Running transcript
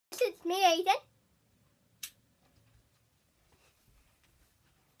Me, Aiden.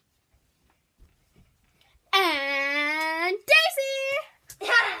 And Daisy!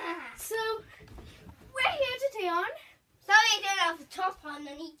 So, we're here today on... Sorry I didn't have the top on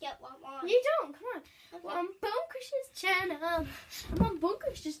and you get one on. You don't, come on. Okay. We're on Bunkrish's channel. I'm on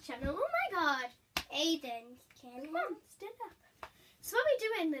Bunkrish's channel. Oh my god. Aiden's Come channel. on, stand up. So what are we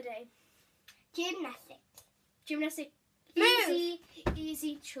doing today? Gymnastics. Gymnastic. Move.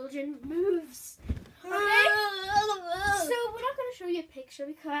 Easy children moves. Okay? So we're not going to show you a picture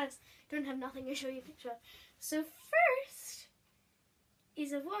because I don't have nothing to show you a picture of. So first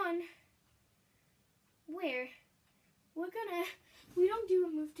is a one where we don't do a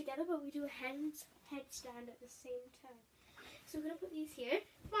move together, but we do a headstand at the same time. So we're going to put these here.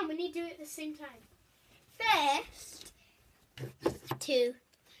 Come on, we need to do it at the same time. First, to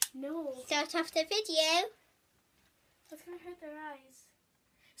No. start off the video. That's going to hurt their eyes.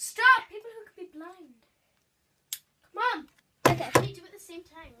 Stop! People who could be blind. Come on. Okay. We need to do it at the same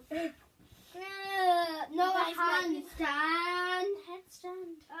time. No, a Guys, like- handstand.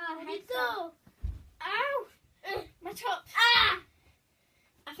 Headstand. Ready, Headstand. go. Ow! My top. Ah!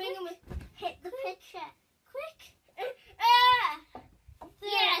 I think I'm going to hit the picture. Quick.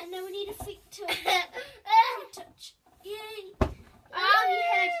 Yes. And then we need a feet touch. Ah. Touch. Yay. Oh, your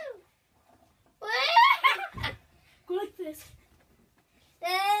head. Go like this.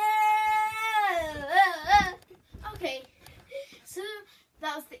 Okay. So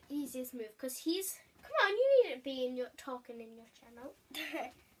that was the easiest move because he's. Come on, you need to be in your talking in your channel.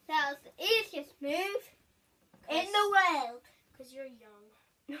 That was the easiest move in the world. Because you're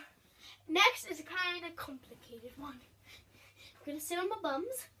young. Next is a kind of complicated one. I'm gonna sit on my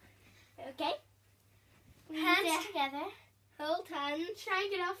bums. Okay. Hands Yeah. together. Hold hands. Try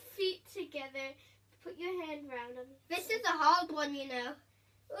and get our feet together. Put your hand round them. This is a hard one, you know.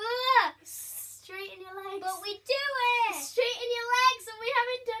 Straighten your legs. But we do it. Straighten your legs, and we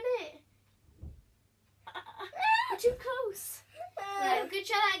haven't done it. We're too close. Right, we're gonna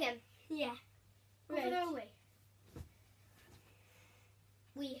try that again. Yeah. Go Right. further away.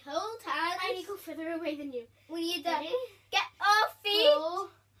 We hold hands. I need to go further away than you. We need to Ready? get our feet. Go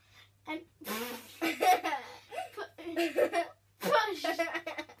and push.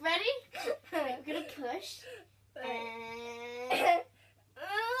 Ready? Right, we're gonna push. And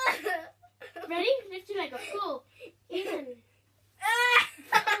ready? Lift your leg up. Go. In.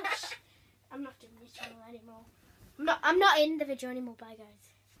 Push. I'm not doing this channel anymore. I'm not in the video anymore. Bye, guys.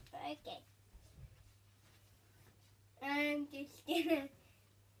 Okay. I'm just gonna do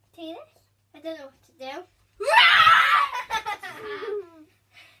this. I don't know what to do.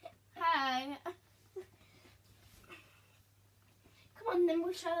 Hi. Come on, then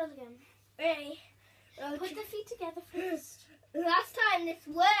we'll try that again. Ready? Put the feet together first. Last time this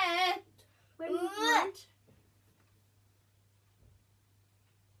worked. When we went.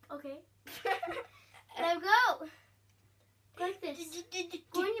 Okay. Now go. Go like this.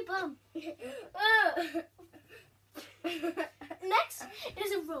 Go on your bum. Next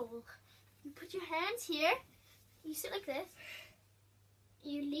is a roll. You put your hands here. You sit like this.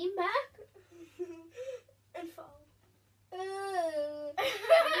 You lean back and fall.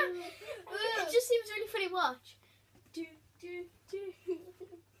 It just seems really funny. Watch. Do.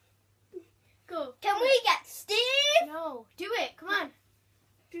 Go. Can we get Steve? No. Do it. Come on.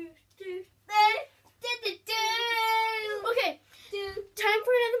 Do. Okay. Time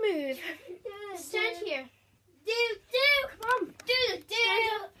for another move. Stand here. Come on.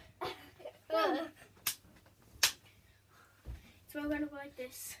 Stand up. So we're going to go like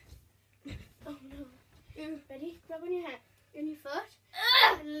this. Oh no. Ready? Grab on your hand. On your foot.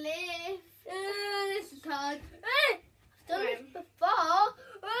 Lift. This is hard. I've done Right. this before.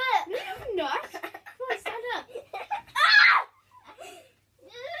 No, you're not. Come on, stand up.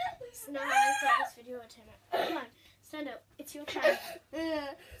 It's not how I thought this video would turn out. Come on, stand up. It's your channel.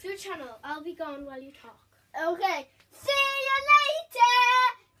 It's your channel. I'll be gone while you talk. Okay. See you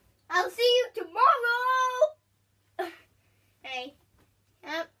later. I'll see you tomorrow. Hey.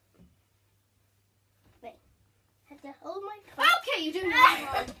 Wait. Have to hold my phone. Okay, you're doing that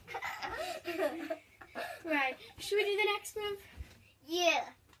wrong. Right. Should we do the next move? Yeah.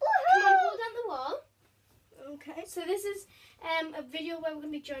 Come on, hold on the wall. Okay. So this is a video where we're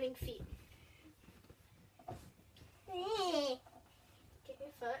going to be joining feet. Get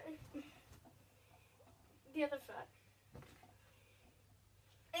your foot. The other foot.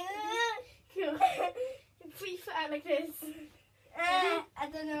 Cool. Put your foot out like this. I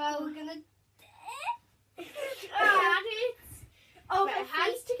don't know how we're gonna. Okay,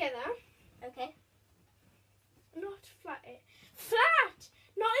 hands together. Okay. Not flat. Flat!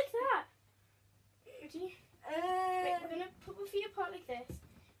 Not like that.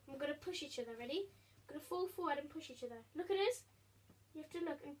 Ready? We're going to fall forward and push each other. Look at us. You have to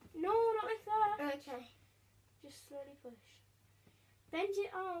look. No, not like that. Okay. Just slowly push. Bend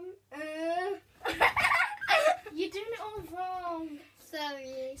your arm. You're doing it all wrong.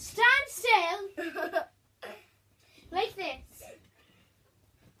 Sorry. Stand still. Like this.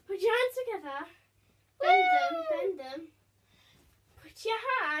 Put your hands together. Bend them. Put your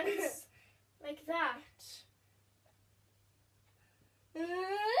hands like that.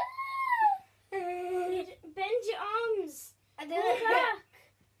 Bend your arms.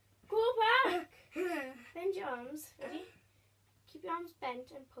 Go back. Bend your arms. Ready? Keep your arms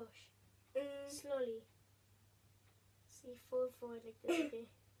bent and push. Slowly. So you fall forward like this, okay?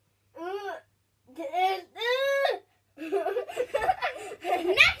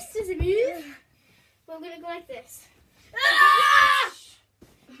 Next is a move. We're going to go like this.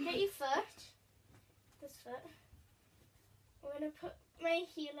 Get your foot. This foot. We're going to put my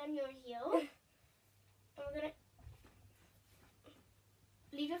heel on your heel. And we're going to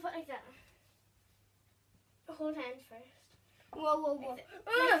leave your foot like that. Hold hands first. Whoa.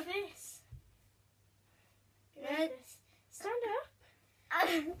 Like this. Like this. Stand up.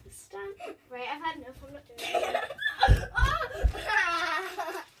 Stand. Right, I've had enough. I'm not doing it.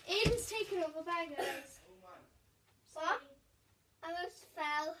 Aiden's taking over. Bye, guys. What? I almost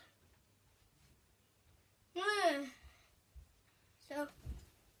fell. So,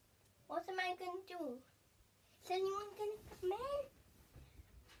 what am I going to do? Is anyone going to come in?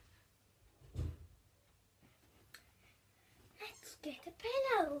 Let's get a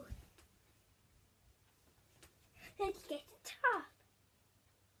pillow. Let's get a top.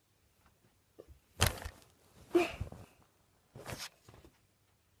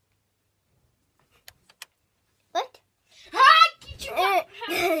 What?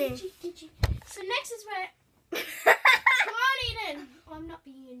 So next is where... Come on, Aiden. Oh, I'm not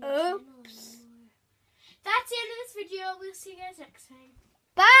being in the channel anymore. That's the end of this video. We'll see you guys next time.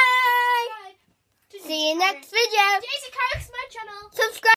 Bye!